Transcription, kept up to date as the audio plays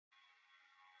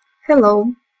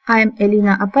Hello, I'm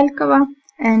Elina Apalkova,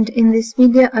 and in this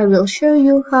video I will show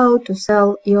you how to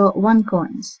sell your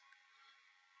OneCoins.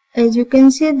 As you can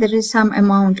see, there is some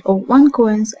amount of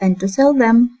OneCoins, and to sell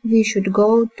them we should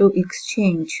go to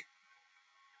exchange.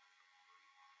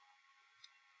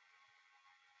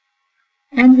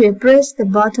 And we press the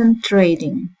button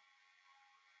Trading.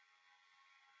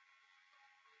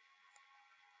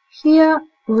 Here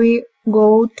we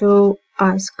go to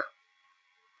Ask.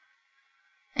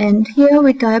 And here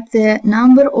we type the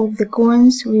number of the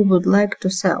coins we would like to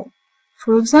sell.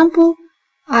 For example,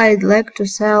 I'd like to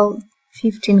sell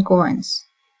 15 coins.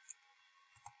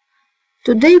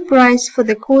 Today's price for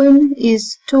the coin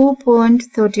is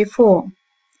 2.34,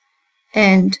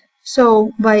 and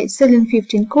so by selling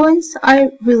 15 coins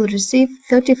I will receive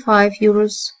 35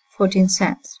 euros 14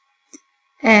 cents.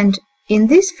 And in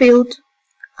this field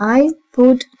I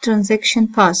put transaction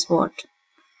password.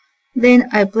 Then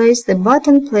I place the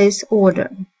button Place Order.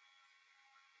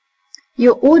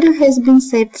 Your order has been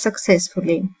set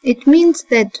successfully. It means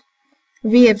that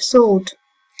we have sold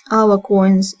our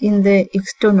coins in the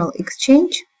external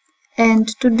exchange, and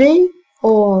today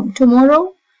or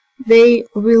tomorrow they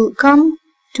will come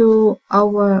to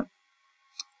our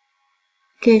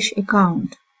cash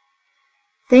account.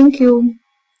 Thank you.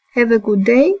 Have a good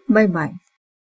day. Bye bye.